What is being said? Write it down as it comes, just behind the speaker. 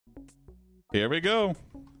Here we go.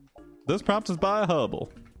 This prompt is by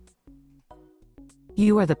Hubble.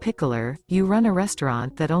 You are the pickler. You run a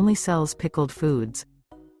restaurant that only sells pickled foods.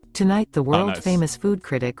 Tonight the world-famous food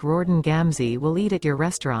critic Rawdon Gamzee will eat at your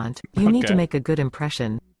restaurant. You need to make a good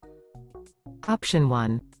impression. Option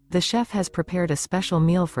 1. The chef has prepared a special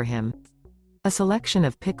meal for him. A selection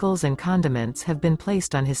of pickles and condiments have been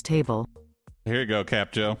placed on his table. Here you go,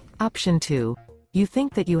 Cap Joe. Option 2. You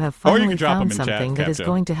think that you have finally found something that is Joe.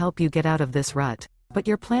 going to help you get out of this rut. But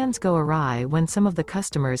your plans go awry when some of the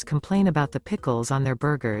customers complain about the pickles on their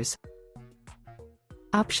burgers.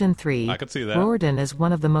 Option 3. I could see that. Rawdon is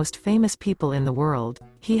one of the most famous people in the world.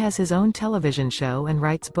 He has his own television show and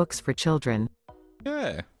writes books for children.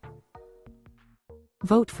 Yeah.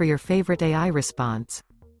 Vote for your favorite AI response.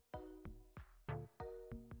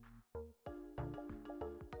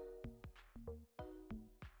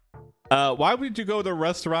 Why would you go to a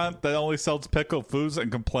restaurant that only sells pickled foods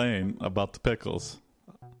and complain about the pickles?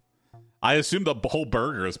 I assume the whole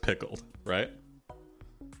burger is pickled, right?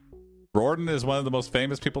 Rawdon is one of the most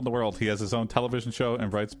famous people in the world. He has his own television show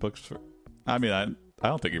and writes books for... I mean, I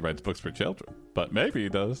don't think he writes books for children, but maybe he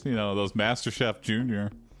does. You know, those MasterChef Junior.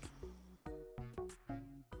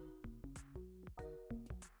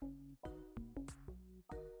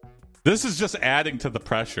 This is just adding to the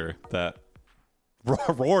pressure that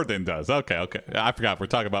Rawdon does. Okay. I forgot. We're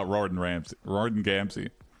talking about Rawdon Gamzee.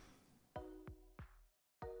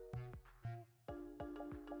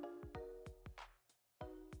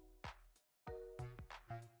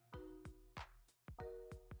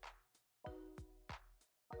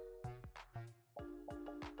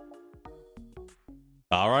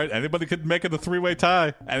 All right. Anybody could make it a three-way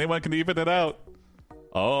tie. Anyone can even it out.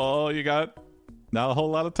 Oh, you got not a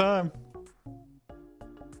whole lot of time.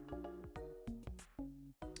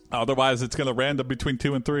 Otherwise, it's going to random between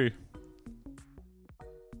 2 and 3.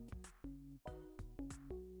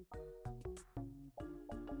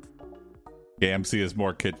 Gamzee is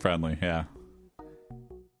more kid-friendly, yeah.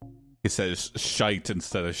 He says shite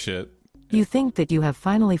instead of shit. You think that you have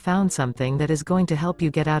finally found something that is going to help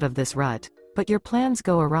you get out of this rut, but your plans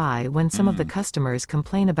go awry when some of the customers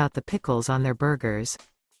complain about the pickles on their burgers.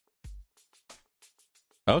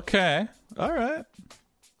 Okay, all right.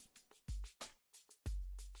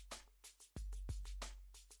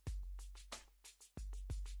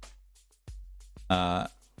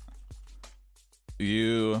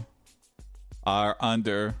 You are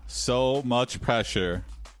under so much pressure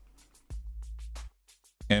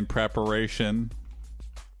in preparation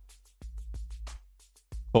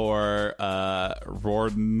for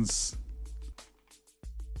Rawdon's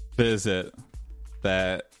visit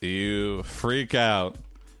that you freak out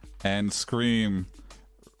and scream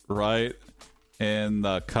right in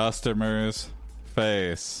the customer's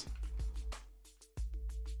face.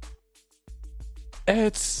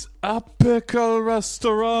 It's a pickle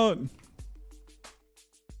restaurant.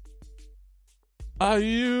 Are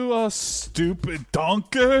you a stupid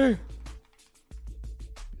donkey?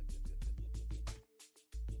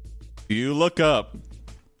 You look up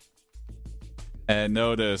and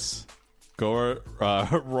notice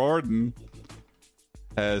Rawdon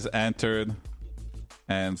has entered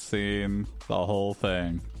and seen the whole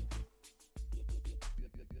thing.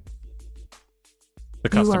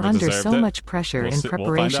 You are under so much pressure in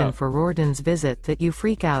preparation for Rawdon's visit that you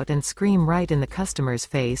freak out and scream right in the customer's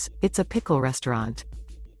face, "It's a pickle restaurant.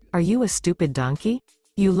 Are you a stupid donkey?"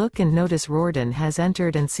 You look and notice Rawdon has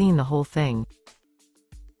entered and seen the whole thing.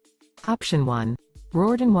 Option 1.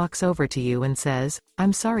 Rawdon walks over to you and says,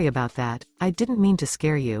 "I'm sorry about that, I didn't mean to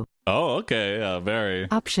scare you." Oh, okay, very...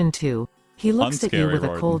 Option 2. He looks at you with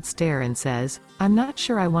a cold stare and says, "I'm not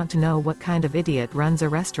sure I want to know what kind of idiot runs a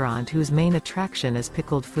restaurant whose main attraction is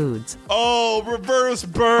pickled foods." Oh, reverse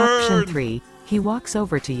burn! Option 3. He walks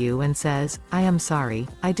over to you and says, "I am sorry,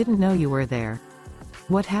 I didn't know you were there.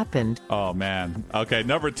 What happened?" Oh, man. Okay,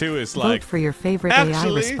 number 2 is like... Vote for your favorite AI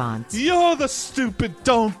response. You're the stupid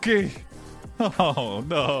donkey! Oh,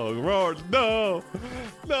 no, Rawdon, no!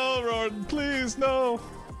 No, Rawdon, please, no!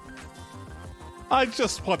 I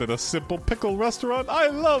just wanted a simple pickle restaurant. I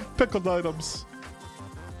love pickled items.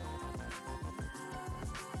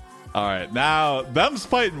 Alright, now, them's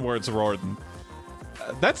fighting words, Rawdon.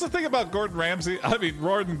 That's the thing about Rawdon Gamzee.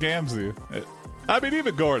 I mean,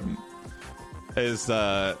 even Gordon. Is,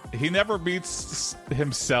 he never beats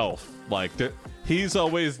himself. Like, he's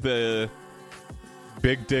always the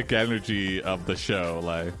big dick energy of the show.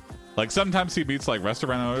 Like sometimes he meets, like,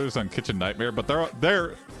 restaurant owners on Kitchen Nightmare, but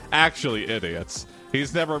they're actually idiots.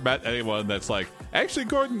 He's never met anyone that's like, "Actually,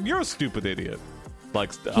 Gordon, you're a stupid idiot."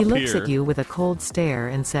 like He looks at you with a cold stare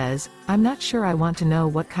and says, "I'm not sure I want to know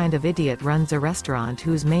what kind of idiot runs a restaurant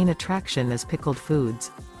whose main attraction is pickled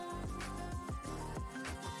foods."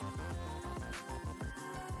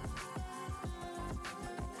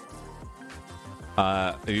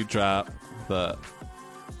 You drop the...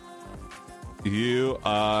 You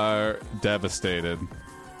are devastated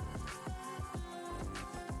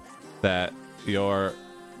that your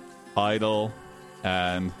idol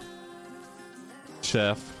and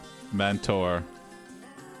chef mentor...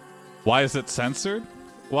 Why is it censored?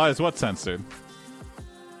 Why is what censored?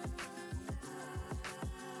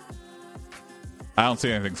 I don't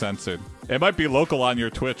see anything censored. It might be local on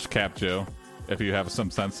your Twitch, Capjo, if you have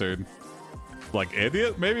some censored... Like,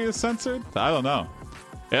 idiot maybe is censored? I don't know.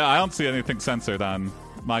 Yeah, I don't see anything censored on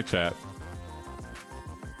my chat.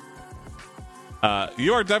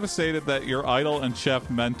 You are devastated that your idol and chef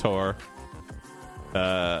mentor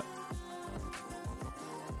have...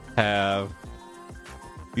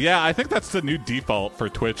 Yeah, I think that's the new default for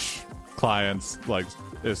Twitch clients. Like,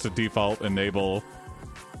 is to default enable,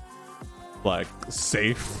 like,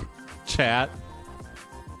 safe chat.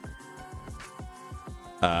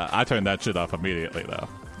 I turned that shit off immediately, though.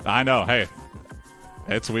 I know, hey.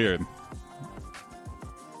 It's weird.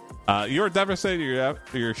 You are devastated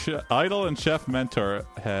your idol and chef mentor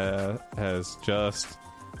has just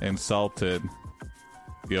insulted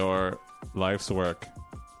your life's work.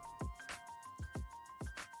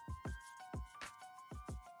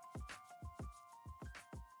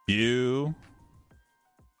 You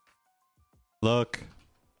look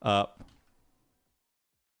up.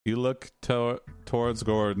 You look towards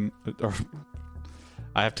Gordon, or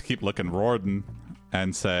I have to keep looking Rorden,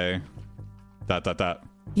 and say, ...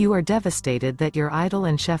 You are devastated that your idol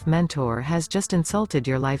and chef mentor has just insulted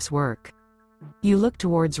your life's work. You look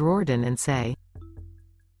towards Rorden and say,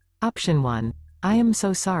 Option 1. I am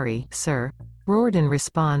so sorry, sir. Rorden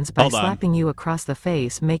responds by slapping you across the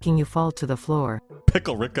face, making you fall to the floor.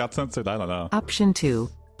 Pickle Rick got censored? I don't know. Option 2.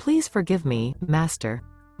 Please forgive me, master.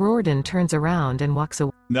 Rorden turns around and walks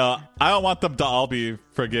away. No, I don't want them to all be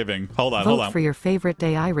forgiving. Hold on. Vote for your favorite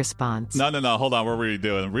AI response. No, hold on. We're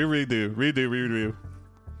redoing. Redo.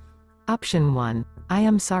 Option 1. I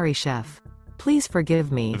am sorry, chef. Please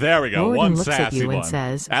forgive me. There we go. Rorden one looks sassy at you one. And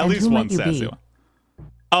says, at and least who one might you sassy be? one.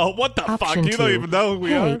 Oh, what the Option fuck? You 2. don't even know who we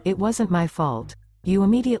Hey, are? it wasn't my fault. You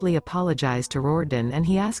immediately apologize to Rorden and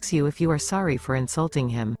he asks you if you are sorry for insulting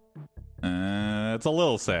him. It's a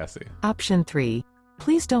little sassy. Option 3.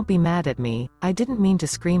 Please don't be mad at me. I didn't mean to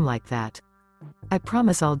scream like that. I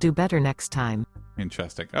promise I'll do better next time.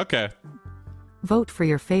 Interesting. Okay. Vote for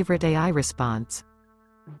your favorite AI response.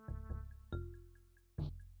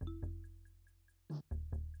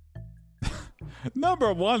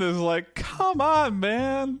 Number 1 is like, come on,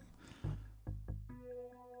 man.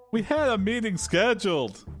 We had a meeting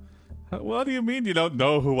scheduled. What do you mean you don't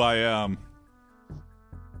know who I am?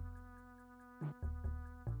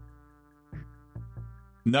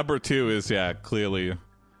 Number 2 is, yeah, clearly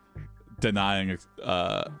denying.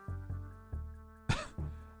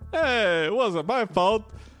 Hey, it wasn't my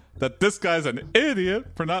fault that this guy's an idiot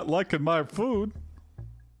for not liking my food.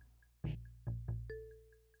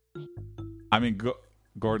 I mean,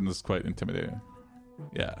 Gordon is quite intimidating.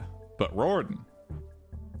 Yeah, but Rorden,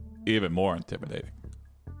 even more intimidating.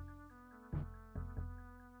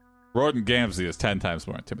 Rorden Gamzee is 10 times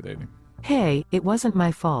more intimidating. Hey, it wasn't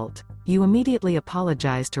my fault. You immediately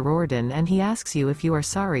apologize to Rorden and he asks you if you are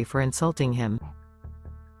sorry for insulting him.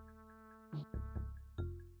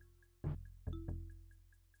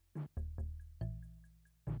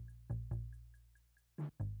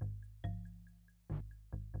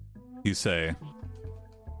 You say,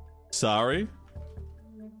 sorry?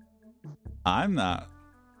 I'm not.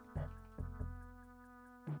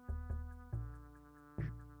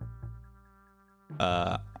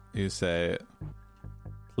 You say,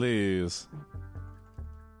 please.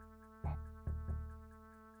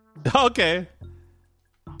 Okay.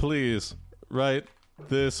 Please, right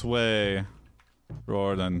this way,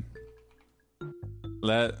 Rorden.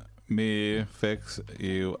 Let me fix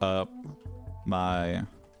you up my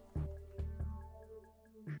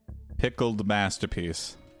pickled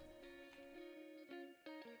masterpiece.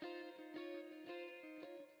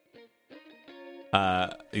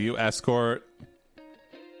 You escort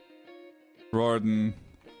Rorden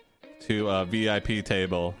to a VIP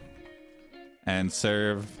table and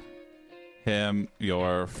serve him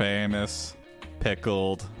your famous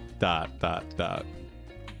pickled ...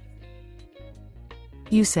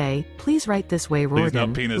 You say, please right this way, Rorden. No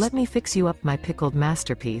penis. Let me fix you up my pickled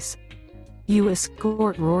masterpiece. You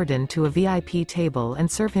escort Rorden to a VIP table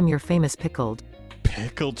and serve him your famous pickled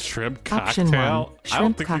Pickled shrimp cocktail? Option 1.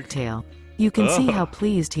 Shrimp cocktail. You can see how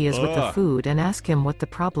pleased he is with the food and ask him what the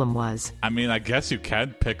problem was. I mean, I guess you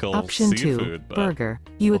can pickle Option seafood. 2. Burger.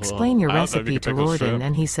 You explain your recipe to Rawdon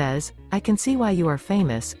and he says, I can see why you are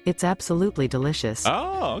famous, it's absolutely delicious.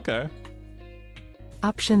 Oh, okay.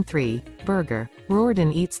 Option 3. Burger.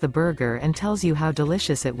 Rawdon eats the burger and tells you how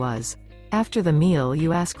delicious it was. After the meal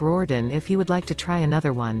you ask Rawdon if he would like to try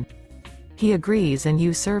another one. He agrees and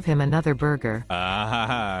you serve him another burger.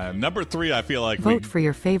 Number 3, I feel like vote for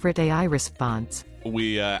your favorite AI response.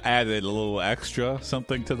 We added a little extra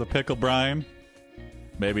something to the pickle brine.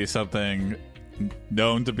 Maybe something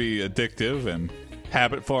known to be addictive and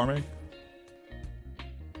habit forming.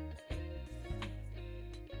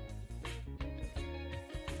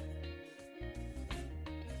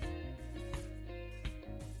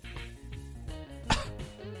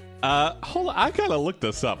 Hold on, I gotta look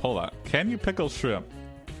this up. Hold on. Can you pickle shrimp?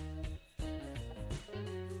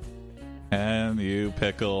 Can you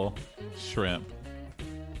pickle shrimp?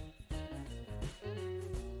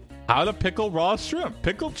 How to pickle raw shrimp.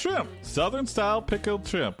 Pickled shrimp. Southern style pickled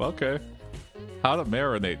shrimp. Okay. How to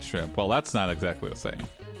marinate shrimp. Well, that's not exactly the same.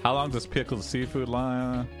 How long does pickled seafood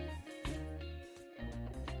lie?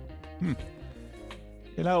 You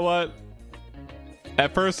know what?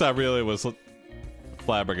 At first I really was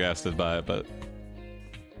flabbergasted by it, but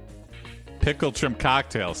pickled shrimp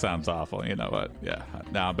cocktail sounds awful. You know what? Yeah,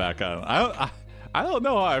 now I'm back on. I don't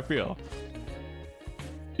know how I feel.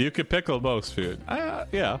 You could pickle most food.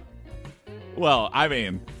 Yeah. Well, I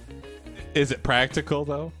mean, is it practical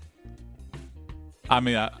though? I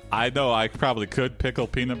mean, I know I probably could pickle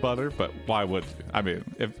peanut butter, but why would you? I mean,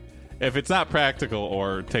 if it's not practical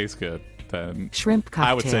or tastes good, then shrimp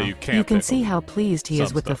cocktail. I would say you can't. You can see how pleased he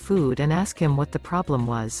is with the food and ask him what the problem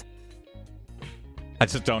was. I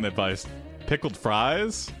just don't advise pickled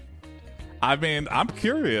fries. I mean, I'm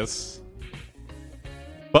curious,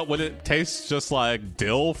 but would it taste just like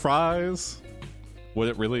dill fries? Would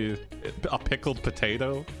it really a pickled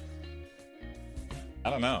potato? I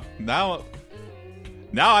don't know. Now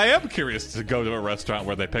I am curious to go to a restaurant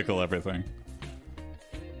where they pickle everything.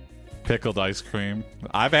 Pickled ice cream.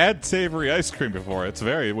 I've had savory ice cream before. It's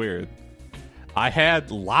very weird. I had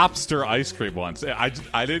lobster ice cream once.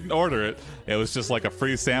 I didn't order it. It was just like a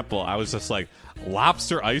free sample. I was just like,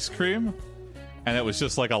 lobster ice cream? And it was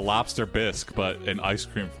just like a lobster bisque, but in ice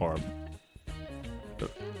cream form.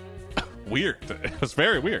 Weird. It was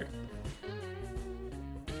very weird.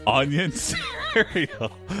 Onion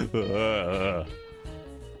cereal.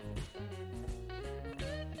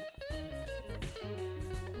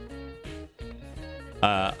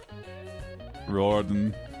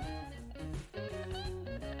 Rawdon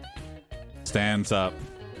stands up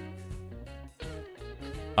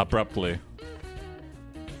abruptly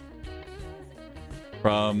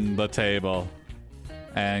from the table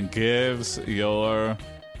and gives your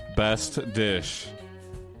best dish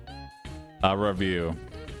a review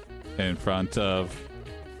in front of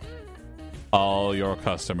all your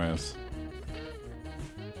customers.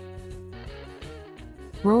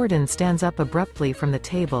 Rawdon stands up abruptly from the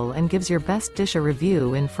table and gives your best dish a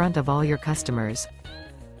review in front of all your customers.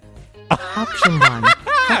 Option 1.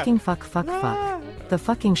 Fucking fuck. The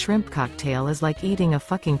fucking shrimp cocktail is like eating a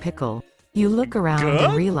fucking pickle. You look around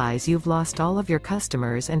and realize you've lost all of your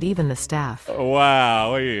customers and even the staff.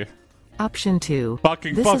 Wow. Option 2.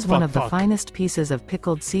 This is one of the finest pieces of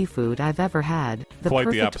pickled seafood I've ever had. The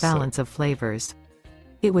perfect balance of flavors.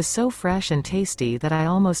 It was so fresh and tasty that I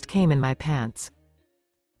almost came in my pants.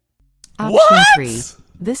 Option 3.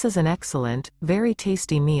 This is an excellent, very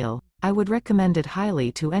tasty meal. I would recommend it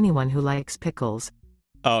highly to anyone who likes pickles.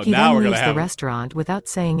 Oh, he now then we're leaves gonna have the restaurant without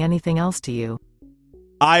saying anything else to you.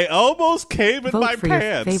 I almost came in Vote my for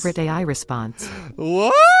pants. Your favorite AI response.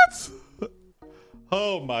 What?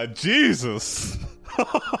 Oh my Jesus.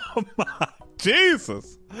 Oh my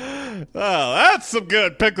Jesus. Oh, that's some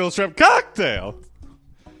good pickle shrimp cocktail.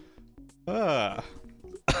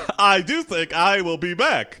 I do think I will be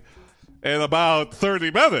back in about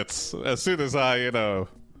 30 minutes as soon as I,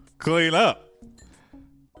 clean up.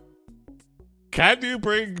 Can you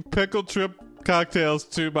bring pickled shrimp cocktails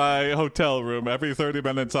to my hotel room every 30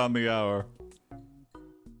 minutes on the hour?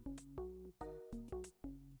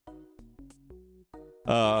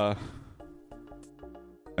 And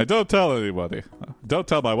don't tell anybody. Don't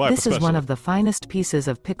tell my wife. This is one of the finest pieces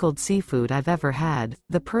of pickled seafood I've ever had,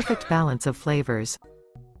 the perfect balance of flavors.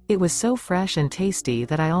 It was so fresh and tasty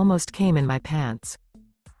that I almost came in my pants.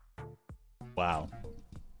 Wow.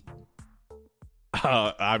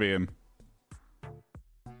 I mean,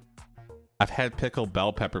 I've had pickled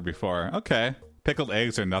bell pepper before. Okay. Pickled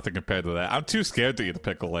eggs are nothing compared to that. I'm too scared to eat a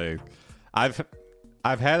pickled egg. I've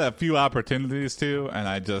had a few opportunities to, and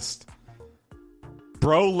I just...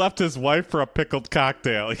 Bro left his wife for a pickled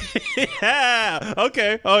cocktail. Yeah!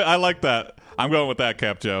 Okay. Oh, I like that. I'm going with that,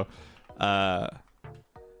 Cap Joe.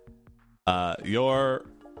 Your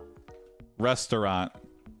restaurant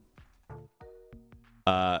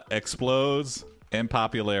explodes in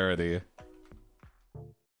popularity,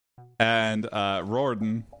 and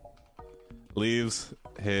Rawdon leaves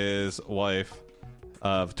his wife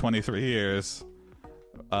of 23 years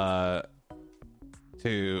to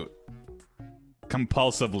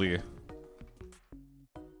compulsively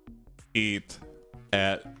eat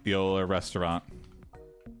at your restaurant.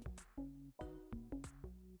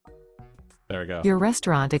 There we go. Your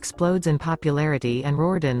restaurant explodes in popularity and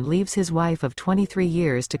Rawdon leaves his wife of 23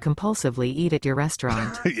 years to compulsively eat at your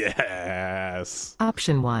restaurant. Yes.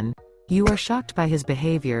 Option 1. You are shocked by his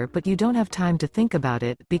behavior but you don't have time to think about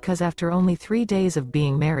it because after only 3 days of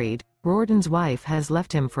being married, Rawdon's wife has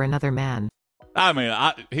left him for another man. I mean,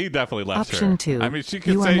 he definitely left her. Option 2. I mean, she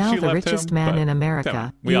could you say are now she the left richest him, man but in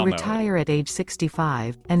America. we You all know retire at age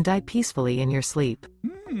 65 and die peacefully in your sleep.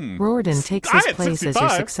 it. Rawdon takes Die his at place as 65?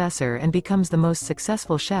 your successor and becomes the most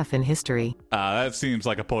successful chef in history. That seems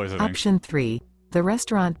like a poisoning. Option 3. The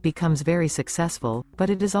restaurant becomes very successful, but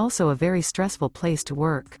it is also a very stressful place to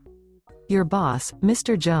work. Your boss,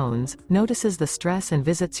 Mr. Jones, notices the stress and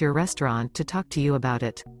visits your restaurant to talk to you about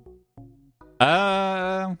it.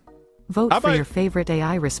 Vote for your favorite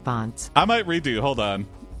AI response. I might redo. Hold on.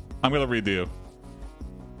 I'm going to redo.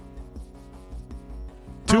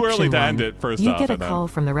 Too early to end it, first You off. get a call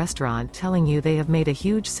from the restaurant telling you they have made a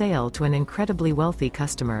huge sale to an incredibly wealthy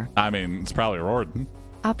customer. I mean, it's probably Rawdon.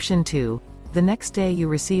 Option 2. The next day you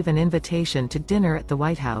receive an invitation to dinner at the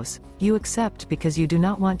White House. You accept because you do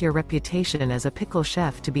not want your reputation as a pickle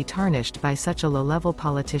chef to be tarnished by such a low-level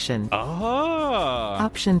politician.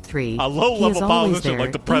 Option 3. A low-level politician there,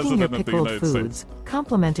 like the president eating your of the pickled United foods, States.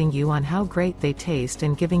 complimenting you on how great they taste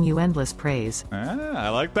and giving you endless praise. I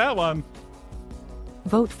like that one.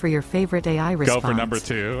 Vote for your favorite AI response. Go for number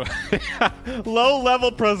 2.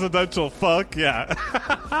 Low-level presidential. Fuck yeah.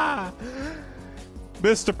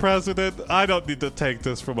 Mr. President, I don't need to take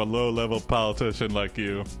this from a low-level politician like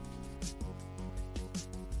you.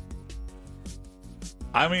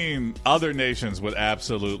 I mean, other nations would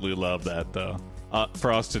absolutely love that, though.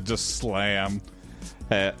 For us to just slam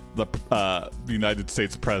the United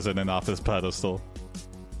States president off his pedestal.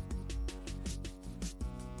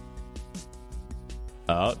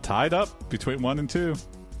 Tied up between 1 and 2.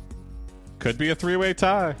 Could be a 3-way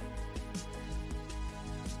tie.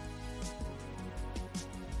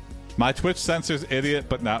 My Twitch censors idiot,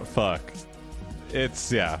 but not fuck.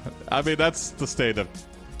 It's, yeah. I mean, that's the state of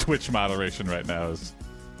Twitch moderation right now.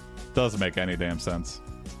 Doesn't make any damn sense.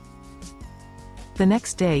 The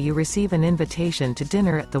next day you receive an invitation to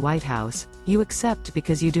dinner at the White House. You accept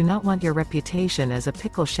because you do not want your reputation as a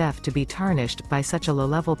pickle chef to be tarnished by such a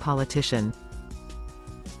low-level politician.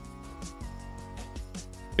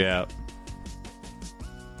 Yeah.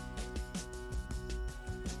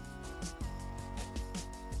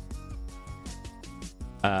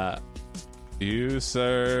 You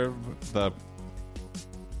serve the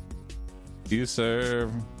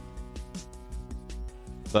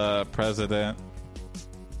president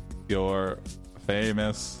your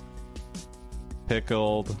famous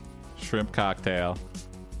pickled shrimp cocktail,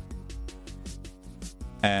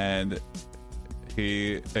 and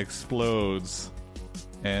he explodes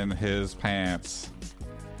in his pants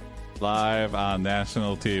live on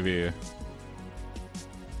national TV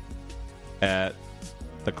at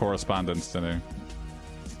the Correspondents' Dinner.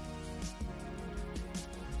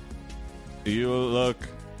 You look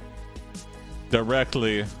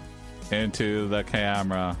directly into the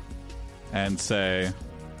camera and say,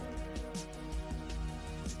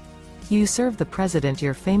 You serve the president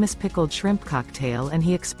your famous pickled shrimp cocktail and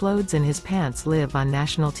he explodes in his pants live on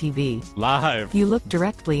national TV. Live. You look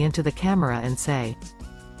directly into the camera and say,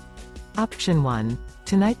 Option 1.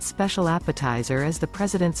 Tonight's special appetizer is the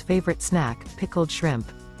president's favorite snack, pickled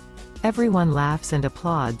shrimp. Everyone laughs and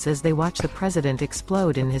applauds as they watch the president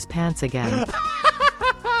explode in his pants again.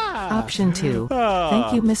 Option 2.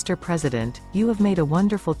 Thank you, Mr. President. You have made a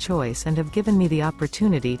wonderful choice and have given me the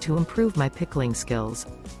opportunity to improve my pickling skills.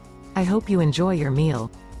 I hope you enjoy your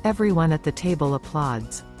meal. Everyone at the table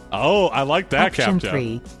applauds. Oh, I like that, Option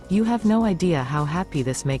Captain. 3. You have no idea how happy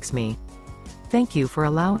this makes me. Thank you for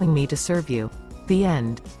allowing me to serve you. The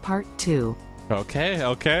end. Part 2.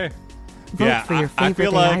 Okay. Vote for your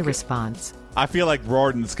favorite AI response. I feel like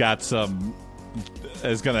Rawdon's got some...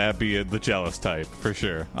 is going to be the jealous type, for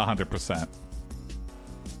sure. 100%.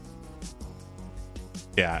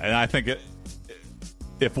 Yeah, and I think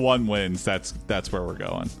if one wins, that's where we're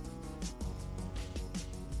going.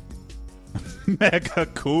 Mega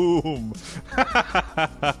Coom.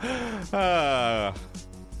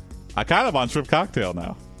 I kind of want shrimp cocktail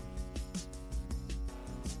now.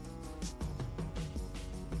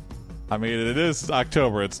 I mean, it is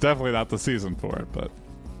October. It's definitely not the season for it, but...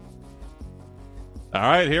 All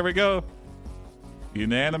right, here we go.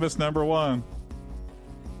 Unanimous number one.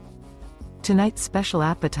 Tonight's special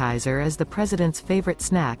appetizer is the president's favorite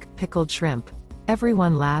snack, pickled shrimp.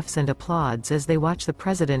 Everyone laughs and applauds as they watch the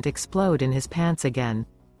president explode in his pants again.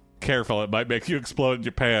 Careful, it might make you explode in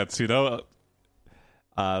your pants, you know?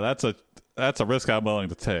 That's a risk I'm willing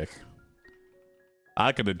to take.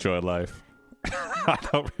 I can enjoy life. I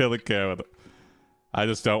don't really care with it. I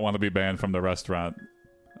just don't want to be banned from the restaurant.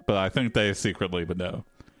 But I think they secretly would know.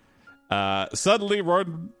 Suddenly,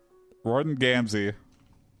 Gordon Ramsay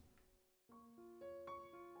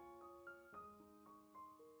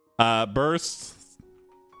bursts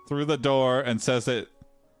through the door and says,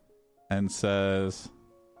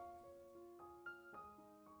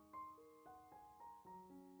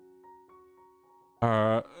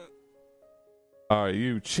 are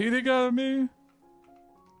you cheating on me?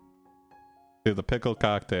 To the pickle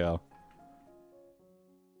cocktail.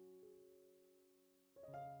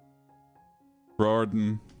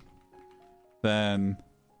 Rorden then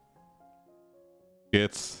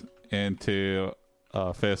gets into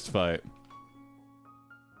a fist fight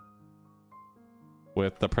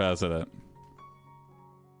with the president.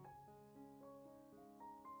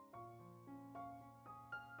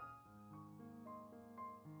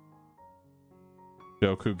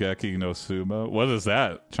 Shokugeki no Sumo? What is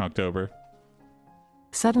that, Chunktober?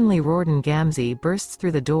 Suddenly Rorden Gamzee bursts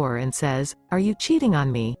through the door and says, "Are you cheating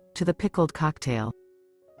on me?" to the pickled cocktail.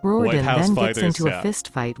 Rorden then gets into a fist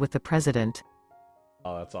fight with the president.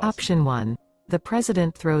 Oh, that's awesome. Option 1. The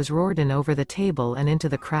president throws Rorden over the table and into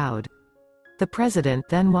the crowd. The president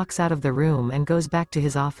then walks out of the room and goes back to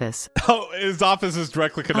his office. Oh, his office is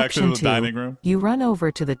directly connected Option to the dining room? You run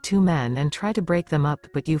over to the two men and try to break them up,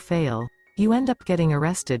 but you fail. You end up getting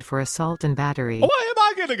arrested for assault and battery. Why am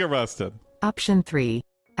I getting arrested? Option 3.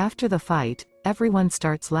 After the fight, everyone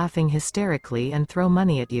starts laughing hysterically and throw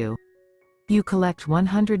money at you. You collect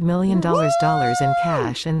 $100 million in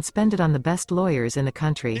cash and spend it on the best lawyers in the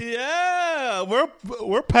country. Yeah,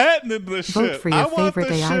 we're patenting this shit. Vote for your favorite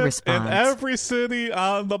AI response. In every city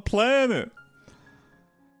on the planet.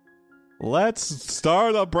 Let's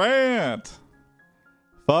start a brand.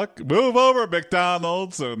 Move over,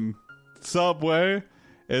 McDonald's and Subway.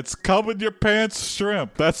 It's come in your pants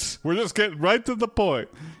shrimp. We're just getting right to the point.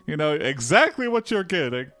 You know exactly what you're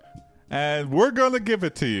getting, and we're gonna give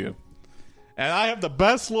it to you. And I have the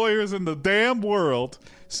best lawyers in the damn world,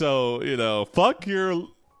 so fuck your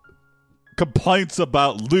complaints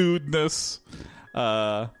about lewdness. We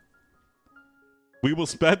will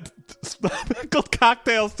spend pickled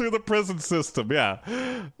cocktails through the prison system. Yeah,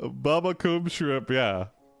 Bubba Coom shrimp. Yeah.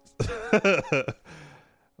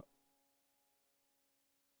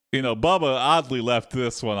 Bubba oddly left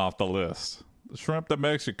this one off the list. The shrimp that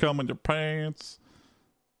makes you come in your pants.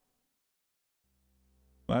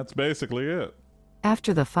 That's basically it.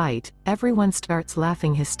 After the fight, everyone starts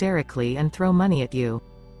laughing hysterically and throw money at you.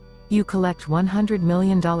 You collect $100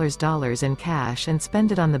 million in cash and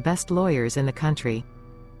spend it on the best lawyers in the country.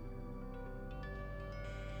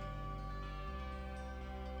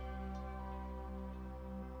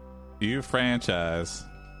 You franchise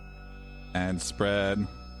and spread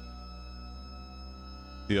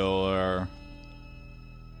your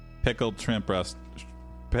pickled shrimp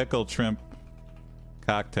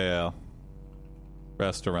cocktail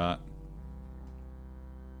restaurant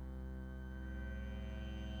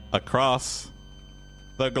across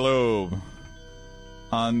the globe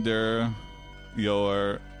under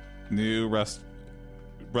your new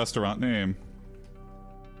restaurant name.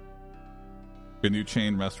 Your new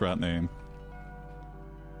chain restaurant name.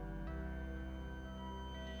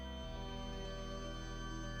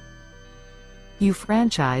 You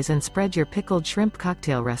franchise and spread your pickled shrimp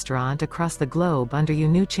cocktail restaurant across the globe under your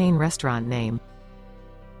new chain restaurant name.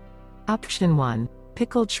 Option 1.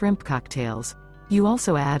 Pickled shrimp cocktails. You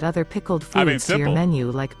also add other pickled foods to your menu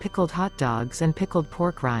like pickled hot dogs and pickled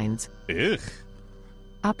pork rinds. Ugh.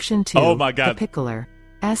 Option 2. Oh my God. The pickler.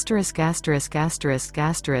 Asterisk.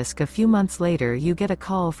 A few months later you get a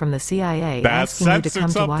call from the CIA asking you to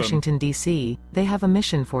come to Washington, D.C. They have a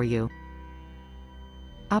mission for you.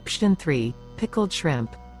 Option 3. Pickled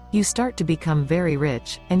shrimp. You start to become very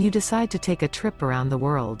rich, and you decide to take a trip around the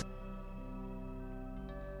world.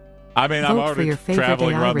 I mean, I'm already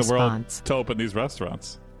traveling AI around response. the world to open these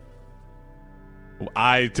restaurants.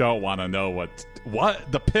 I don't want to know what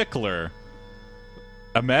the pickler.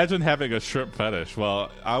 Imagine having a shrimp fetish.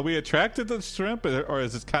 Well, are we attracted to shrimp, or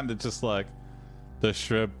is it kind of just like the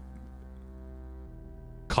shrimp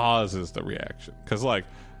causes the reaction? Because, like,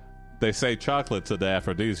 they say chocolate's an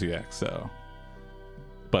aphrodisiac, so,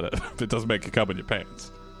 but it doesn't make you come in your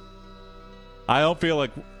pants. I don't feel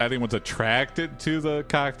like anyone's attracted to the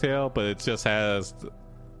cocktail, but it just has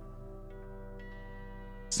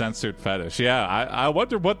censored fetish. Yeah, I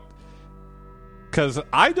wonder what. Because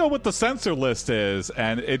I know what the censor list is,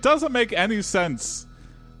 and it doesn't make any sense.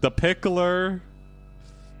 The pickler,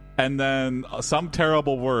 and then some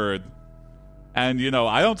terrible word. And, you know,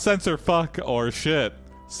 I don't censor fuck or shit.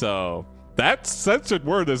 So, that censored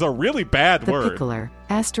word is a really bad word. The pickler.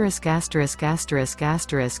 Asterisk, asterisk, asterisk,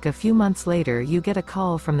 asterisk. A few months later, you get a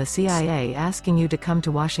call from the CIA asking you to come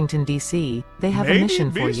to Washington, D.C. They have a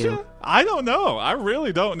mission for you. I don't know. I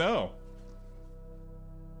really don't know.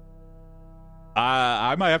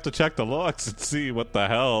 I might have to check the logs and see what the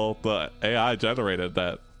hell the AI generated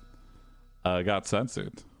that got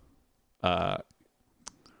censored. Actually,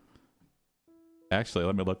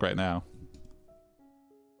 let me look right now.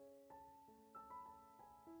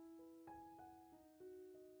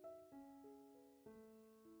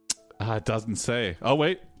 It doesn't say. Oh,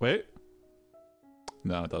 wait.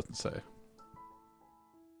 No, it doesn't say.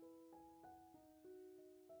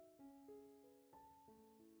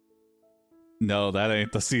 No, that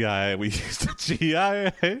ain't the CIA. We use the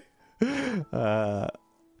GIA.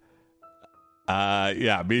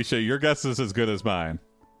 Yeah, Misha, your guess is as good as mine.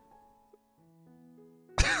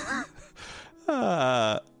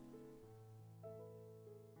 Oh,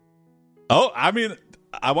 I mean,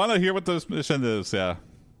 I want to hear what this mission is. Yeah.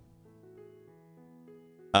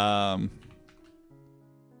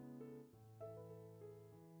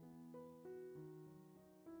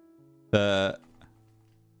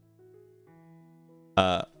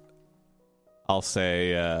 I'll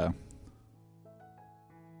say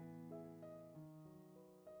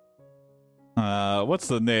what's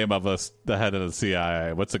the name of the head of the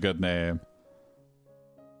CIA? What's a good name?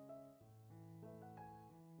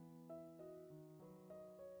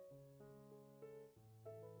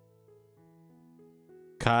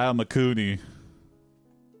 Kyle McCooney.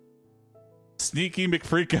 Sneaky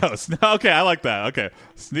McFreako. Okay, I like that. Okay.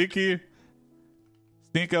 Sneaky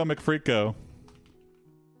Sneako McFreako.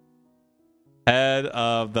 Head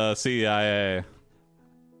of the CIA.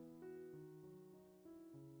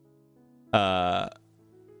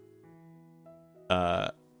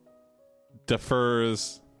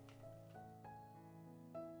 Defers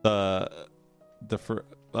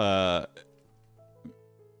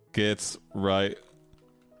gets right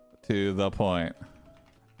to the point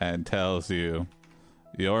and tells you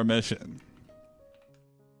your mission.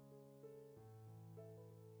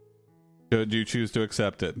 Should you choose to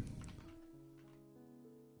accept it?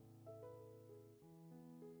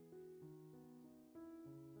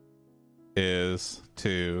 Is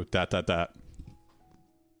to ...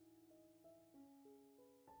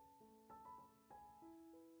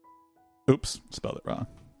 Oops, spelled it wrong.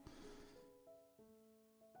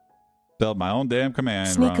 Spelled my own damn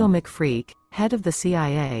command Sneako wrong. McFreak, head of the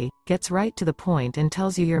CIA, gets right to the point and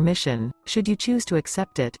tells you your mission, should you choose to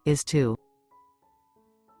accept it, is to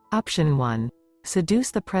Option 1.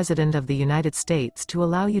 Seduce the President of the United States to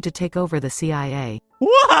allow you to take over the CIA.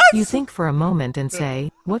 What? You think for a moment and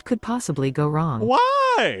say, what could possibly go wrong?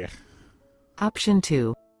 Why? Option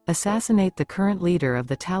 2. Assassinate the current leader of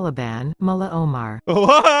the Taliban, Mullah Omar.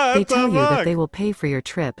 What? They tell you that they will pay for your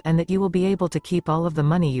trip and that you will be able to keep all of the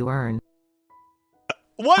money you earn.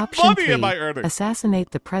 What Option money 3. am I earning? Assassinate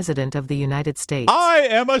the President of the United States. I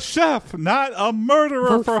am a chef, not a murderer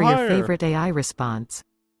Vote for for hire. your favorite AI response.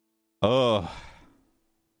 Oh.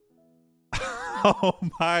 Oh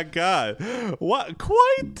my god. What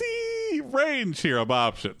quite the range here of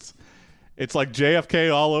options. It's like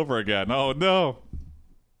JFK all over again. Oh no.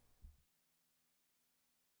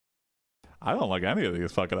 I don't like any of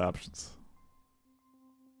these fucking options.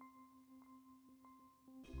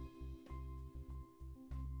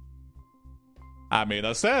 I mean,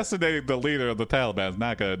 assassinating the leader of the Taliban is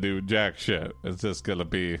not going to do jack shit. It's just going to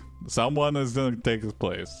be someone is going to take his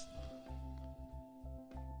place.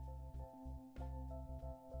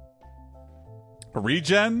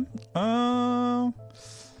 Regen? I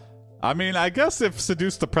mean, I guess if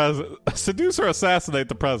seduce or assassinate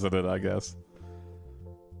the president, I guess.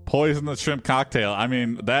 Poison the shrimp cocktail. I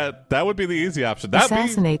mean, that would be the easy option. That'd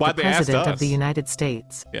Assassinate be why the they asked President us. of the United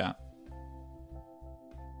States. Yeah.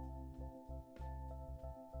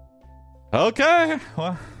 Okay,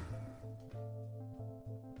 well.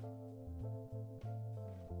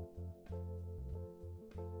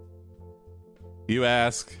 You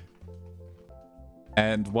ask,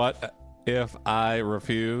 and what if I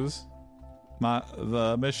refuse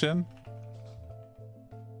the mission?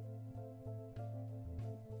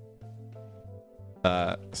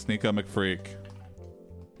 Sneako McFreak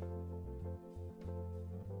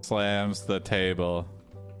slams the table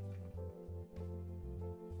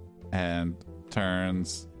and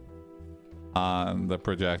turns on the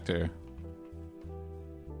projector.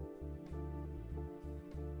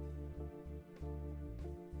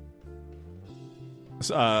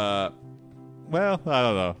 Well, I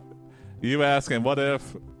don't know. You ask, and what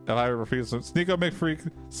if I refuse? Sneako McFreak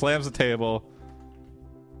slams the table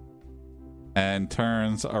and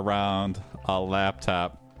turns around a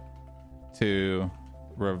laptop to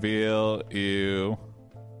reveal you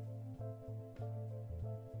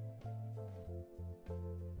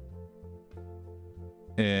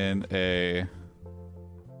in a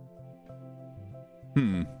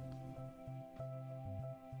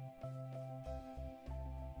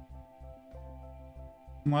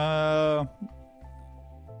I'll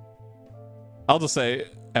just say,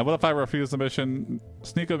 and what if I refuse the mission?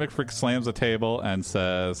 Sneako McFreak slams the table and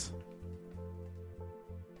says,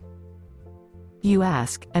 You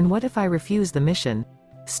ask, and what if I refuse the mission?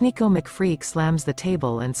 Sneako McFreak slams the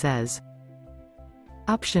table and says,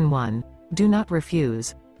 Option 1. Do not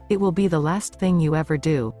refuse. It will be the last thing you ever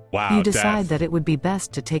do. Wow, you decide death. that it would be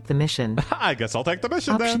best to take the mission. I guess I'll take the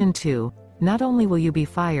mission Option then. 2. Not only will you be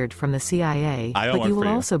fired from the CIA, but you will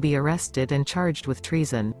also be arrested and charged with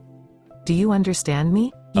treason. Do you understand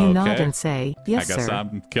me? You nod and say, yes, sir. I guess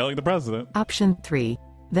I'm killing the president. Option 3.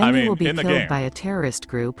 Then you will be killed by a terrorist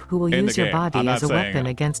group who will use your body as a weapon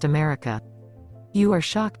against America. You are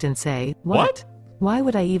shocked and say, what? Why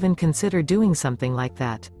would I even consider doing something like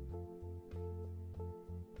that?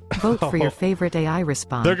 Vote for your favorite AI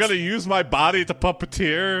response. They're going to use my body to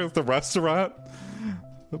puppeteer the restaurant?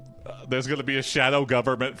 There's going to be a shadow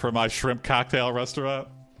government for my shrimp cocktail restaurant?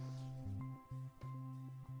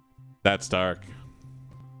 That's dark.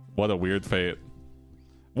 What a weird fate.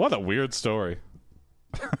 What a weird story.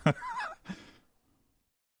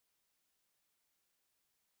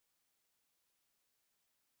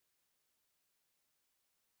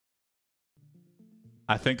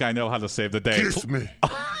 I think I know how to save the day. Kiss me.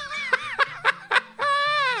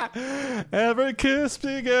 Every kiss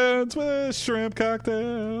begins with a shrimp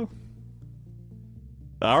cocktail.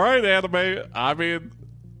 All right, anime. I mean,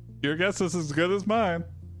 your guess is as good as mine.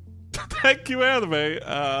 Thank you, anime.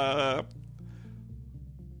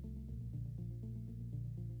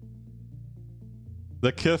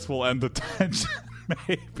 The kiss will end the tension.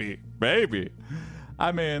 Maybe.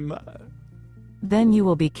 I mean... Then you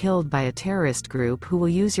will be killed by a terrorist group who will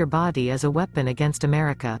use your body as a weapon against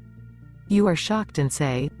America. You are shocked and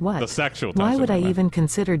say, what? The sexual Why would I even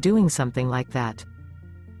consider doing something like that?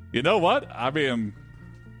 You know what? I mean,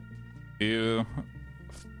 you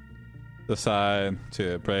decide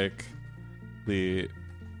to break the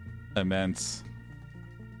immense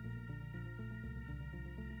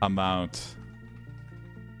amount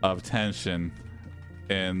of tension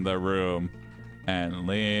in the room and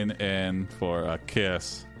lean in for a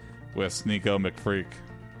kiss with Sneako McFreak.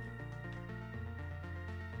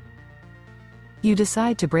 You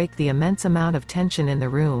decide to break the immense amount of tension in the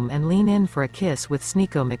room and lean in for a kiss with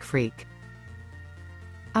Sneako McFreak.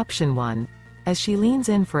 Option 1. As she leans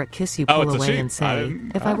in for a kiss, you pull away and say,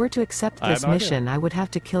 if I were to accept this mission, I would have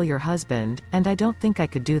to kill your husband, and I don't think I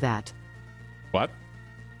could do that. What?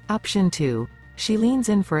 Option 2. She leans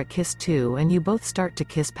in for a kiss too, and you both start to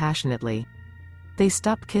kiss passionately. They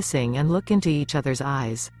stop kissing and look into each other's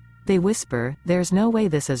eyes. They whisper, there's no way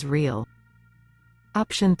this is real.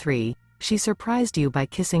 Option 3. She surprised you by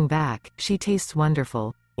kissing back. She tastes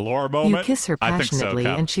wonderful. Lore moment? You kiss her passionately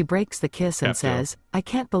and she breaks the kiss and says, I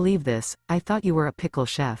can't believe this. I thought you were a pickle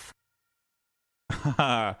chef.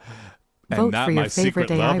 Vote for your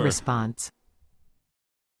favorite AI response.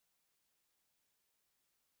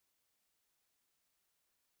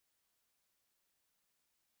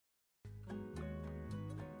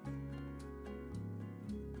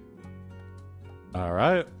 All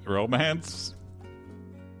right, romance.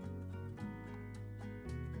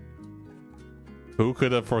 Who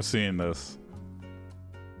could have foreseen this?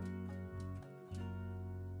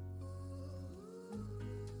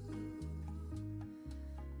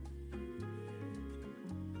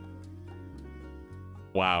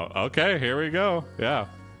 Wow. Okay, here we go. Yeah.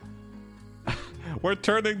 We're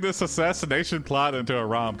turning this assassination plot into a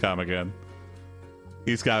rom-com again.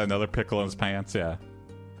 He's got another pickle in his pants, yeah.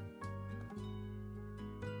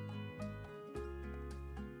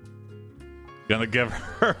 Gonna give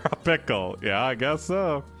her a pickle. Yeah, I guess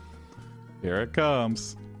so. Here it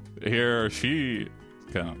comes. Here she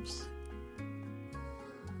comes.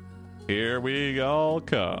 Here we all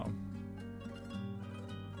come.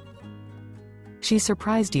 She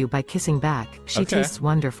surprised you by kissing back. She tastes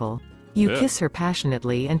wonderful. You kiss her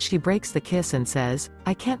passionately and she breaks the kiss and says,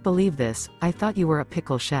 I can't believe this, I thought you were a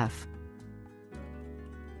pickle chef.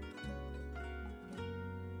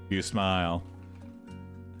 You smile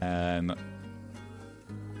and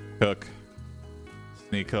cook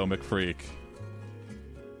Sneako McFreak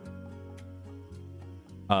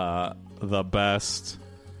the best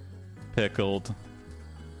pickled.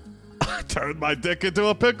 I turned my dick into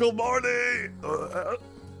a pickle, Morty.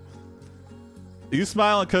 You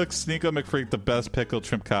smile and cook Sneako McFreak the best pickled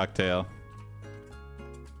shrimp cocktail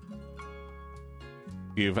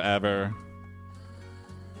you've ever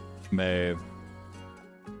made.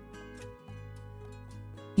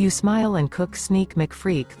 You smile and cook Sneak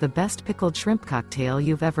McFreak the best pickled shrimp cocktail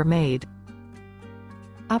you've ever made.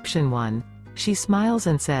 Option 1. She smiles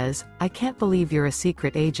and says, I can't believe you're a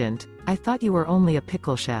secret agent, I thought you were only a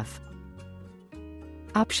pickle chef.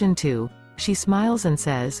 Option 2. She smiles and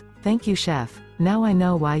says, thank you chef, now I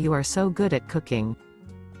know why you are so good at cooking.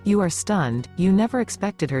 You are stunned, you never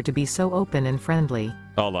expected her to be so open and friendly.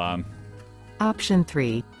 Hold on. Option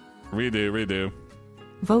 3. Redo.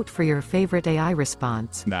 Vote for your favorite AI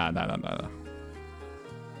response. Nah.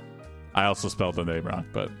 I also spelled the name wrong,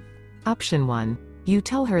 but... Option 1. You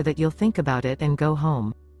tell her that you'll think about it and go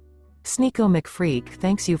home. Sneako McFreak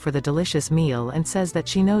thanks you for the delicious meal and says that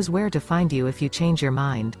she knows where to find you if you change your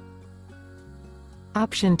mind.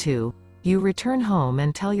 Option 2. You return home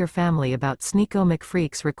and tell your family about Sneako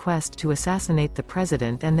McFreak's request to assassinate the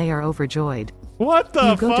president and they are overjoyed. What the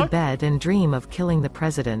fuck? You go to bed and dream of killing the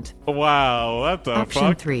president. Wow, what the fuck?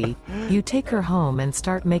 Option 3. You take her home and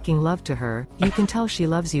start making love to her. You can tell she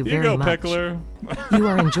loves you very much. Pickler. You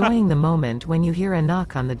are enjoying the moment when you hear a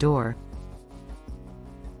knock on the door.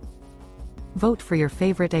 Vote for your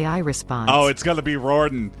favorite AI response. Oh, it's gonna be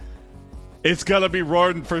Rorden. It's gonna be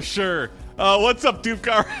Rorden for sure. What's up, Duke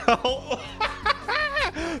Carl?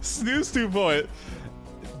 Snooze 2 point.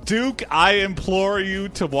 Duke, I implore you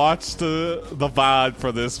to watch the VOD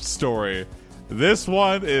for this story. This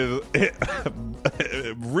one is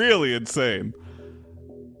really insane.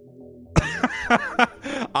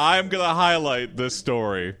 I'm gonna highlight this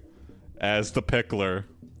story as the pickler.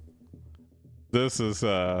 This is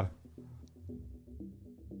I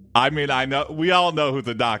mean, I know we all know who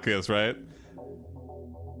the knock is, right?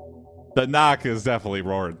 The knock is definitely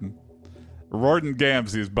Rorden. Rorden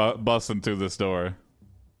Gamzee's busting through this door.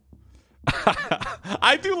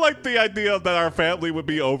 I do like the idea that our family would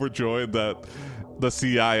be overjoyed that the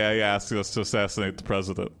CIA asked us to assassinate the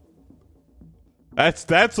president.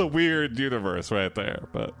 That's a weird universe right there,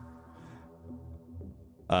 but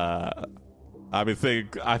I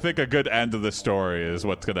think a good end of the story is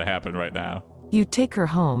what's going to happen right now. You take her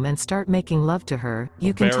home and start making love to her.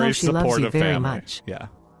 You can tell she loves you very much. Yeah.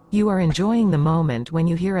 You are enjoying the moment when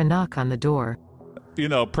you hear a knock on the door. You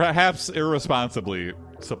know, perhaps irresponsibly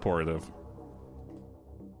supportive.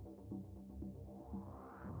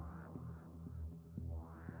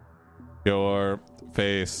 Your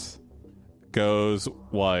face goes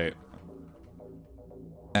white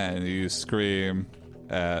and you scream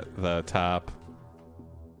at the top.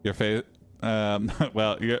 Your face,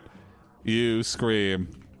 well, you scream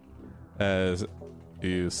as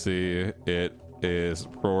you see it is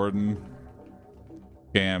Rorden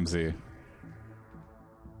Gamzee.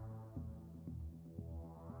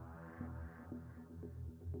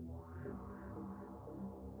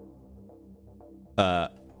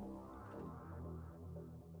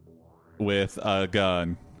 With a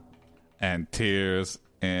gun and tears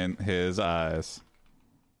in his eyes.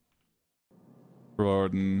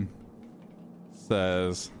 Rorden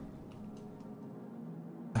says,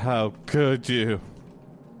 "How could you?"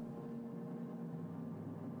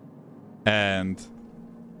 And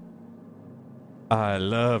I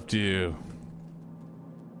loved you.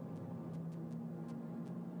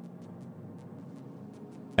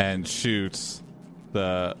 And shoots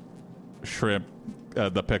the shrimp,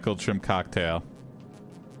 the pickled shrimp cocktail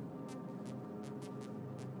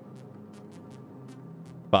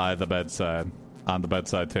by the bedside, on the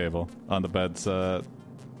bedside table, on the bedside.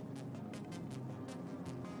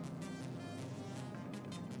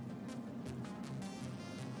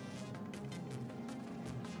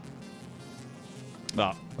 Oh,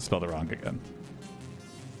 I spelled it wrong again.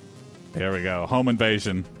 Here we go. Home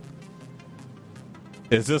invasion.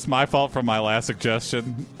 Is this my fault for my last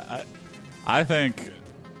suggestion? I think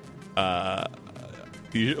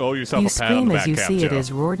You owe yourself You a pat on scream the as back, you Cap see it Joe.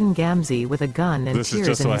 is Rorden Gamzee with a gun and This is tears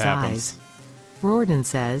just in what his happens. eyes. Rorden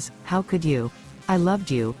says, "How could you? I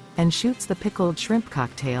loved you," and shoots the pickled shrimp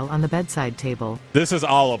cocktail on the bedside table. This is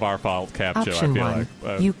all of our fault, Cap Joe, I Option feel 1.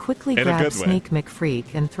 like. You quickly in a grab good way. Sneak McFreak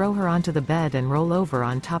and throw her onto the bed and roll over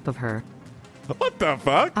on top of her. What the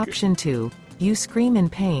fuck? Option 2. You scream in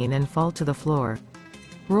pain and fall to the floor.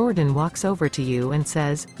 Rorden walks over to you and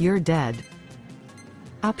says, "You're dead."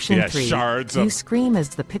 Option Yeah, 3. shards You of scream as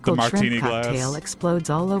the pickled martini shrimp cocktail glass. explodes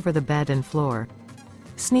all over the bed and floor.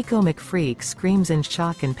 Sneako McFreak screams in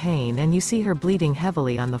shock and pain and you see her bleeding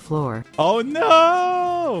heavily on the floor. Oh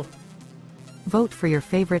no! Vote for your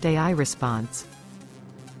favorite AI response.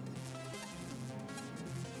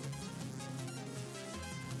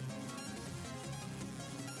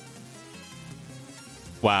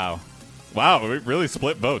 Wow. Wow, we really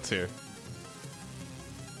split votes here.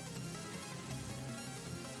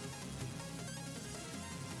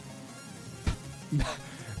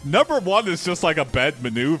 Number 1 is just like a bed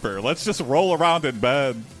maneuver. Let's just roll around in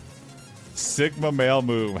bed. Sigma male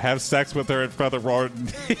move. Have sex with her in front of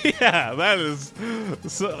Rorden. Yeah, that is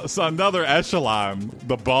so another echelon.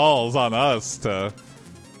 The balls on us to...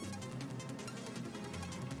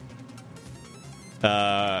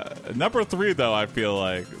 number 3, though, I feel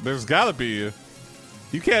like there's gotta be...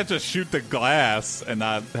 You can't just shoot the glass and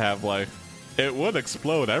not have, like... It would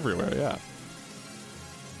explode everywhere, yeah.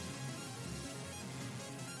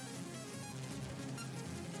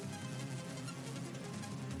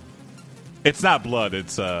 It's not blood,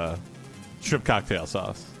 it's shrimp cocktail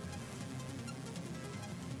sauce.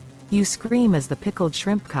 You scream as the pickled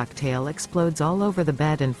shrimp cocktail explodes all over the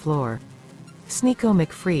bed and floor. Sneako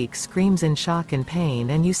McFreak screams in shock and pain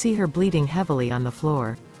and you see her bleeding heavily on the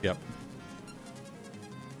floor. Yep.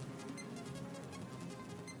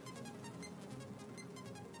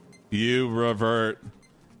 You revert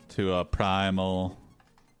to a primal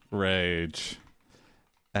rage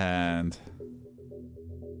and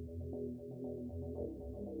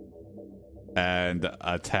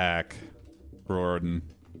attack Rorden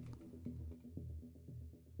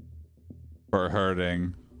for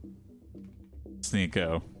hurting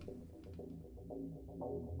Sneako.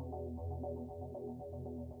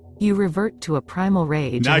 You revert to a primal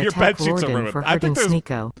rage Now and your attack bed sheets are Rorden ruined. for I hurting think there's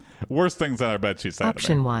Sneako. worse things on our bed sheets.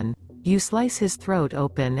 Option 1. You slice his throat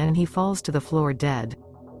open and he falls to the floor dead.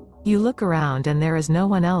 You look around and there is no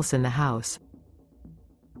one else in the house.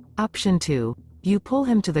 Option 2. You pull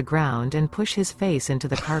him to the ground and push his face into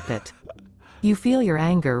the carpet. You feel your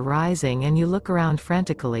anger rising and you look around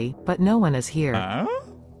frantically, but no one is here.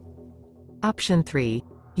 Option 3.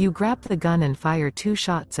 You grab the gun and fire 2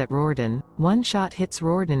 shots at Rorden. One shot hits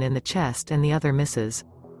Rorden in the chest and the other misses.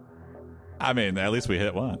 I mean, at least we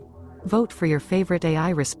hit one. Vote for your favorite AI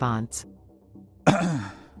response.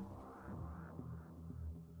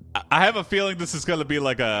 I have a feeling this is going to be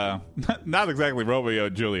like a... Not exactly Romeo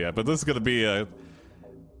and Juliet, but this is going to be a...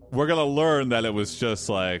 We're going to learn that it was just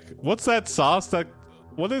like... What's that sauce that...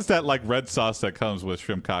 What is that, like, red sauce that comes with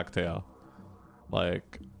shrimp cocktail?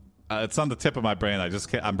 Like... it's on the tip of my brain. I just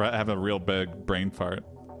can't... I'm having a real big brain fart.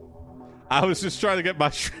 I was just trying to get my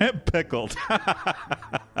shrimp pickled.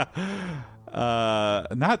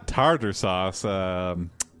 Not tartar sauce.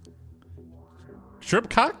 Shrimp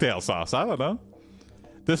cocktail sauce. I don't know.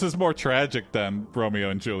 This is more tragic than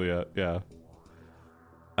Romeo and Juliet. Yeah.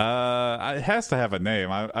 It has to have a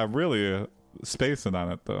name. I'm really spacing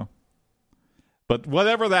on it though. But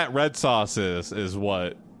whatever that red sauce is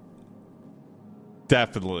what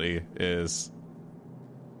definitely is.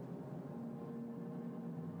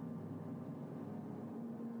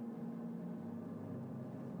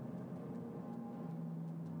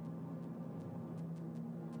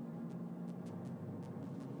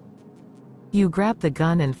 You grab the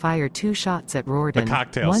gun and fire 2 shots at Rorden. The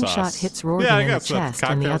cocktail One sauce. shot hits Rorden Yeah, I in the guess that's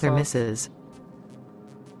chest and the cocktail other sauce. misses.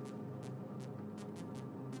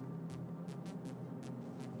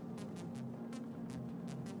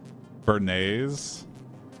 Bernays.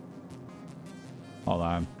 Hold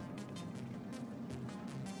on.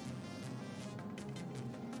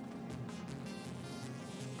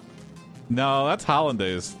 No, that's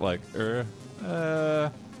hollandaise. Like,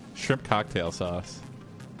 shrimp cocktail sauce.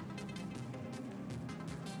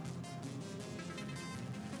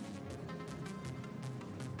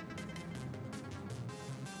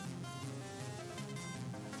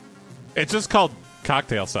 It's just called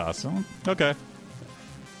cocktail sauce. Oh, okay.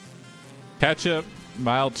 Ketchup,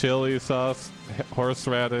 mild chili sauce,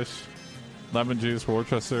 horseradish, lemon juice,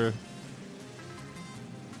 Worcester,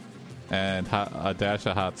 and a dash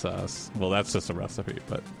of hot sauce. Well, that's just a recipe,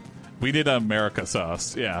 but we need an America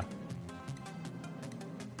sauce. Yeah.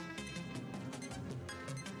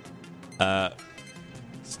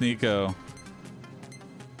 Sneeko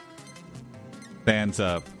stands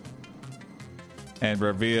up and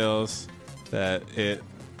reveals that it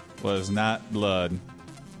was not blood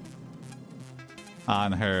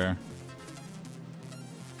on her.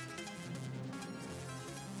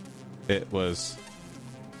 It was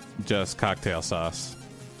just cocktail sauce.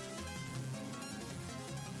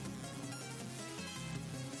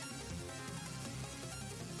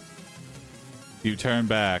 You turn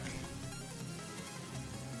back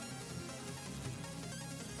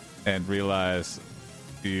and realize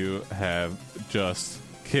you have just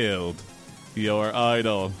killed your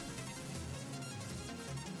idol.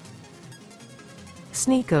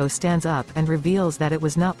 Sneeko stands up and reveals that it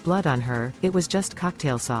was not blood on her, it was just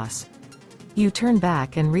cocktail sauce. You turn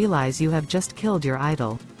back and realize you have just killed your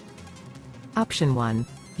idol. Option 1.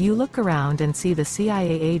 You look around and see the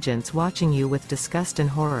CIA agents watching you with disgust and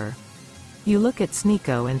horror. You look at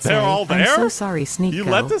Sneeko and say, They're all there? I'm so sorry, Sneeko. You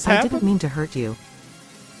let this happen? I didn't mean to hurt you.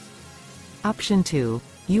 Option 2.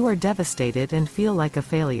 You are devastated and feel like a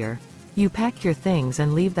failure. You pack your things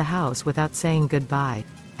and leave the house without saying goodbye.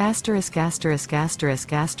 Asterisk asterisk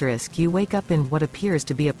asterisk asterisk you wake up in what appears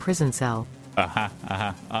to be a prison cell.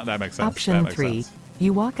 That makes sense. Option 3.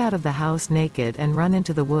 You walk out of the house naked and run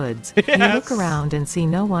into the woods. Yes. You look around and see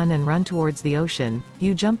no one and run towards the ocean.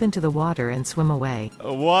 You jump into the water and swim away.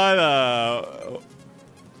 What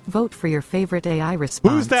Vote for your favorite AI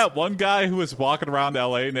response. Who's that one guy who was walking around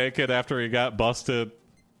LA naked after he got busted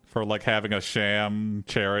for like having a sham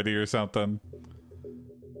charity or something?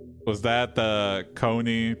 Was that the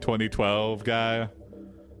Coney 2012 guy?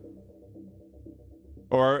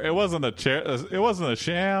 Or it wasn't a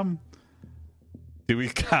sham? Dewey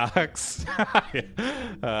Cox?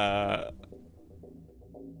 I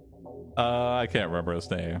can't remember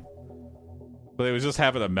his name. But he was just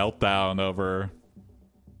having a meltdown over...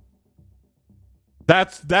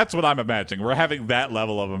 That's what I'm imagining. We're having that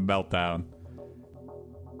level of a meltdown.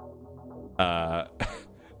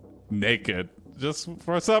 Naked. Just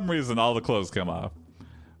for some reason, all the clothes come off.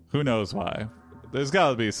 Who knows why? There's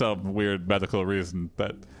got to be some weird medical reason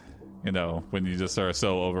that, you know, when you just are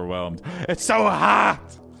so overwhelmed. It's so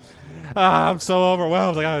hot! I'm so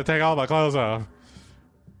overwhelmed. I gotta take all my clothes off.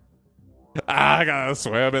 I gotta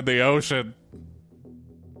swim in the ocean.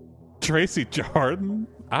 Tracy Jordan?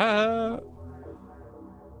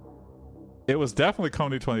 It was definitely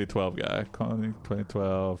Coney 2012 guy. Coney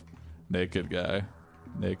 2012. Naked guy.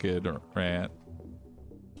 Naked rant.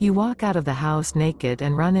 You walk out of the house naked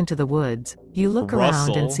and run into the woods. You look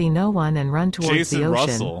around and see no one and run towards Jason the ocean.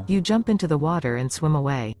 Russell. You jump into the water and swim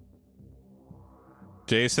away.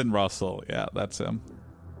 Jason Russell. Yeah, that's him.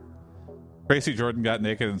 Tracy Jordan got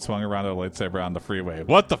naked and swung around a lightsaber on the freeway.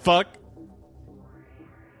 What the fuck?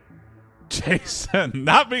 Jason.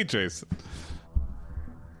 Not me, Jason.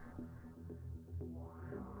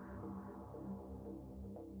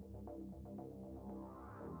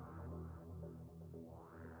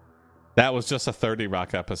 That was just a 30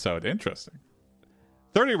 Rock episode. Interesting.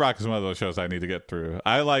 30 Rock is one of those shows I need to get through.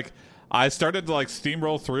 I started to like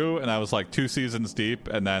steamroll through and I was like 2 seasons deep,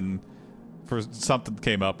 and then for something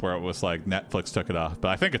came up where it was like Netflix took it off. But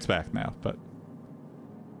I think it's back now. But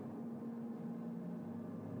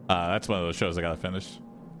that's one of those shows I gotta finish.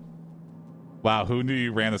 Wow, who knew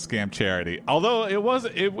you ran a scam charity? Although he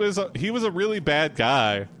was a really bad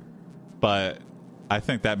guy, but I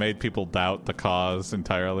think that made people doubt the cause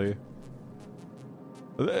entirely.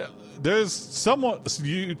 There's somewhat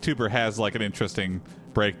YouTuber has like an interesting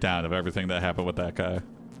breakdown of everything that happened with that guy.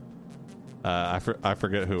 I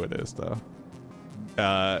forget who it is though.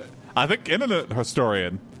 I think Internet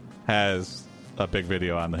Historian has a big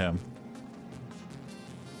video on him.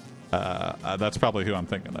 That's probably who I'm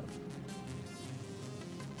thinking of.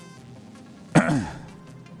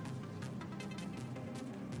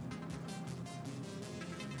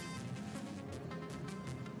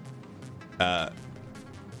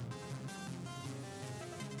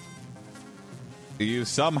 You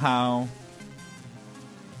somehow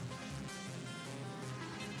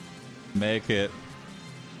make it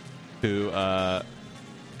to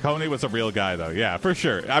Coney was a real guy though. Yeah, for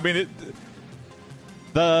sure. I mean,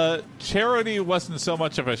 the charity wasn't so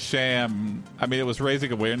much of a sham. I mean, it was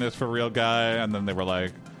raising awareness for a real guy, and then they were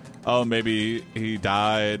like, oh, maybe he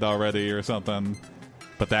died already or something.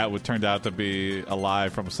 But that would turned out to be a lie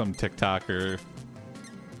from some TikToker.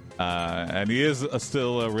 And he is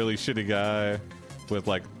still a really shitty guy with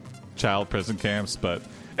like child prison camps, but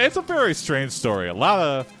it's a very strange story. A lot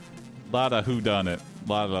of whodunit, a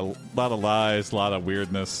lot of lies, a lot of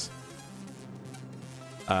weirdness.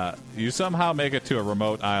 You somehow make it to a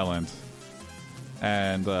remote island,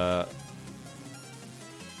 and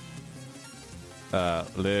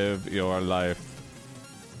Live your life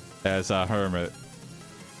as a hermit.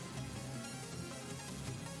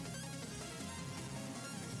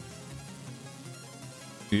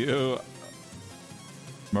 You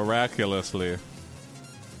miraculously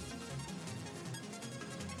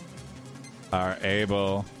are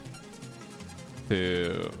able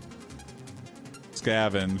to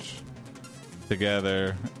scavenge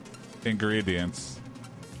together ingredients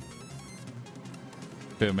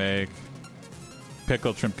to make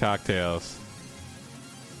pickled shrimp cocktails.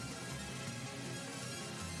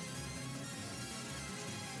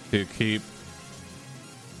 To keep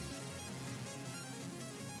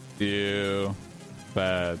you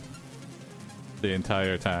fed the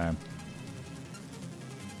entire time.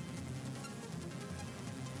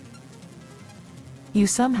 You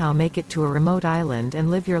somehow make it to a remote island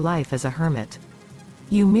and live your life as a hermit.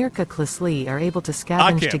 You miraculously are able to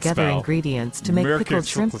scavenge together ingredients to make pickled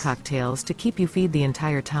shrimp cocktails to keep you fed the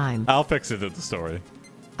entire time. I'll fix it in the story.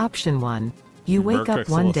 Option 1. You wake up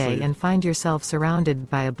one day and find yourself surrounded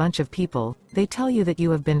by a bunch of people. They tell you that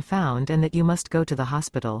you have been found and that you must go to the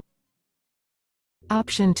hospital.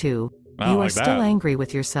 Option 2. You are still angry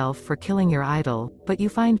with yourself for killing your idol, but you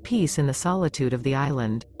find peace in the solitude of the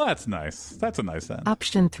island. That's nice. That's a nice end.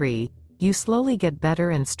 Option 3. You slowly get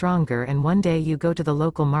better and stronger, and one day you go to the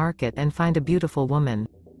local market and find a beautiful woman.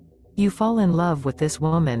 You fall in love with this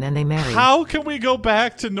woman and they marry. How can we go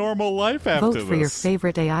back to normal life after this? Vote for your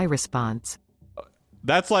favorite AI response.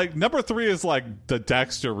 That's like, number 3 is like the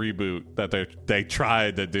Dexter reboot that they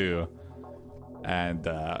tried to do. And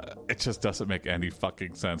it just doesn't make any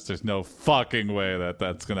fucking sense. There's no fucking way that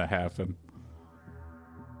that's gonna happen.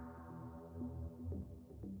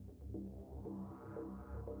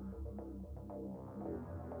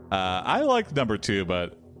 I like number 2,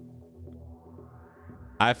 but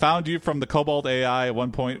I found you from the Cobalt AI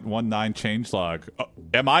 1.19 changelog.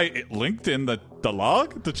 Am I linked in the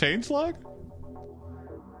log? The changelog?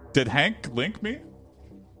 Did Hank link me?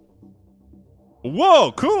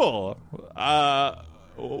 Whoa, cool.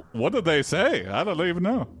 What did they say? I don't even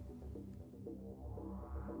know.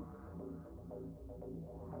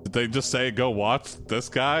 Did they just say go watch this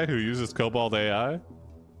guy who uses Cobalt AI?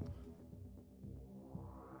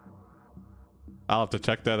 I'll have to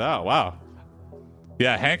check that out. Wow.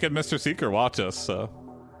 Yeah, Hank and Mr. Seeker watch us, so.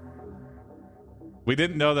 We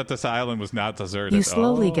didn't know that this island was not deserted. You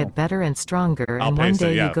slowly get better and stronger, and one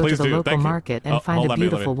day you go to the local market and find a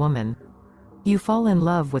beautiful woman. You fall in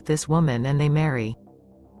love with this woman and they marry.